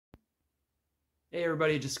Hey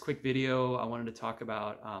everybody, just a quick video. I wanted to talk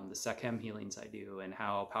about the Sekhem healings I do and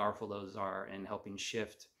how powerful those are in helping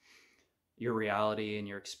shift your reality and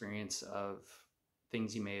your experience of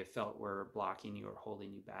things you may have felt were blocking you or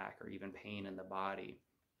holding you back, or even pain in the body.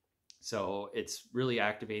 So it's really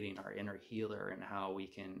activating our inner healer and how we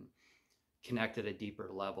can connect at a deeper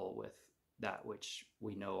level with that which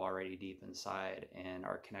we know already deep inside, and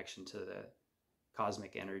our connection to the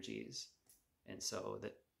cosmic energies. And so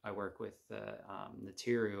that I work with the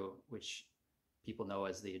Natiru, which people know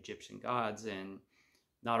as the Egyptian gods, and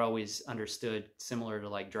not always understood, similar to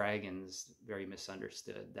like dragons, very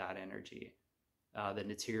misunderstood, that energy. The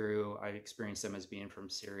Natiru, I experienced them as being from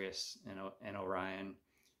Sirius and Orion,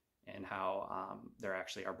 and how they're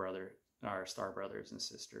actually our star brothers and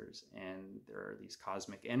sisters. And there are these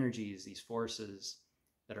cosmic energies, these forces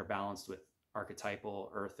that are balanced with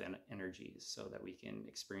archetypal earth energies, so that we can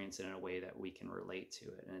experience it in a way that we can relate to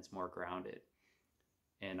it and it's more grounded.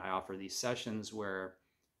 And I offer these sessions where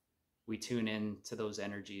we tune in to those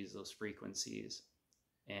energies, those frequencies,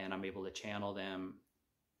 and I'm able to channel them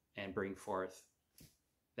and bring forth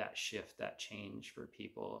that shift, that change for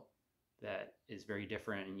people that is very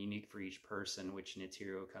different and unique for each person, which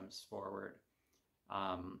Natiru comes forward.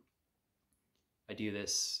 I do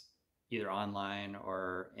this either online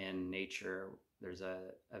or in nature. There's a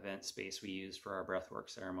event space we use for our breathwork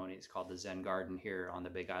ceremonies called the Zen Garden here on the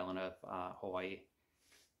Big Island of Hawaii.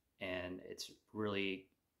 And it's really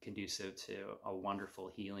conducive to a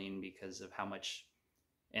wonderful healing because of how much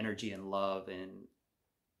energy and love and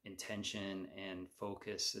intention and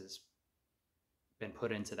focus has been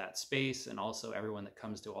put into that space. And also everyone that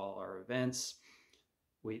comes to all our events,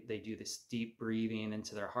 they do this deep breathing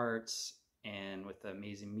into their hearts, and with the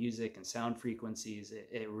amazing music and sound frequencies,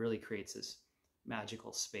 it really creates this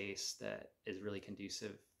magical space that is really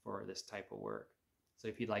conducive for this type of work. So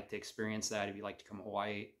if you'd like to experience that, if you'd like to come to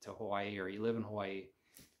Hawaii, or you live in Hawaii,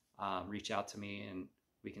 reach out to me and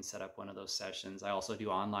we can set up one of those sessions. I also do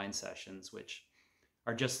online sessions, which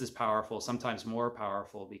are just as powerful, sometimes more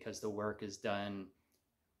powerful, because the work is done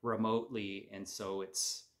remotely. And so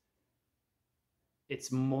it's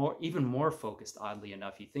even more focused, oddly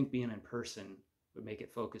enough. You think being in person would make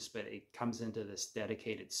it focused, but it comes into this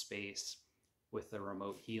dedicated space with the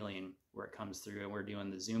remote healing where it comes through, and we're doing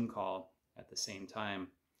the Zoom call at the same time.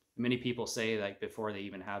 Many people say, like, before they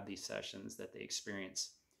even have these sessions, that they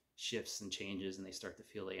experience shifts and changes and they start to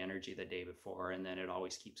feel the energy the day before, and then it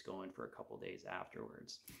always keeps going for a couple days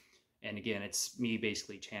afterwards. And again, it's me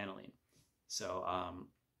basically channeling. So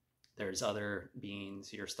there's other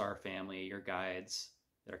beings, your star family, your guides,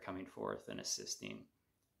 that are coming forth and assisting.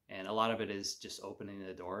 And a lot of it is just opening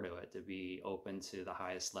the door to it, to be open to the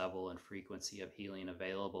highest level and frequency of healing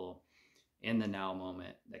available in the now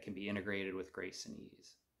moment that can be integrated with grace and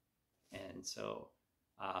ease. And so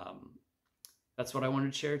that's what I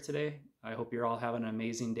wanted to share today. I hope you're all having an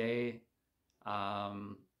amazing day.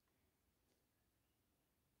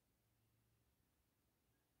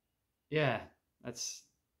 Yeah,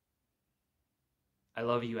 I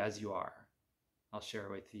love you as you are. I'll share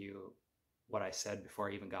with you what I said before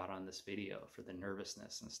I even got on this video for the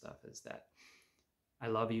nervousness and stuff, is that I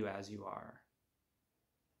love you as you are.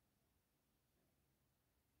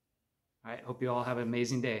 I hope you all have an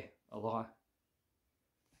amazing day. Aloha.